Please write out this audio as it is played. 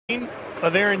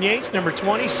of Aaron Yates, number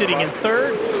 20, sitting in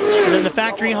third. And then the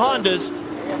factory Hondas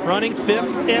running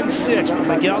fifth and sixth with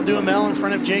Miguel Duhamel in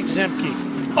front of Jake Zemke.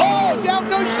 Oh, down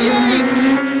goes Yates!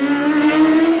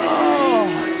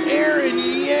 Oh, Aaron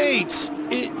Yates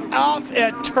off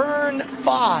at turn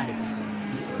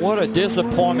 5. What a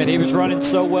disappointment. He was running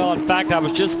so well. In fact, I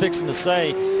was just fixing to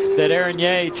say that Aaron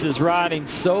Yates is riding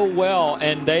so well,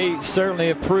 and they certainly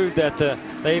have proved that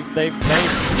they've made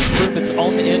improvements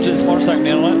on the engine of this motorcycle.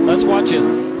 Now, let's watch this.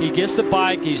 He gets the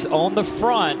bike. He's on the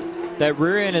front. That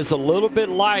rear end is a little bit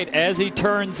light as he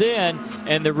turns in,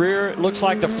 and the rear looks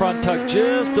like the front tuck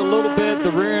just a little bit.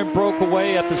 The rear end broke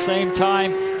away at the same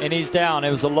time, and he's down. It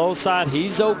was a low side.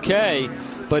 He's okay,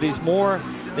 but he's more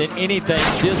than anything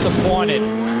disappointed.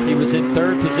 He was in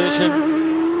third position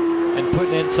and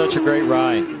putting in such a great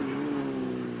ride.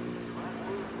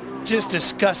 Just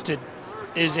disgusted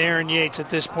is Aaron Yates at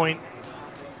this point.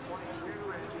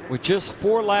 With just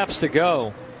 4 laps to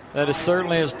go, that is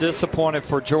certainly as disappointed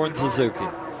for Jordan Suzuki.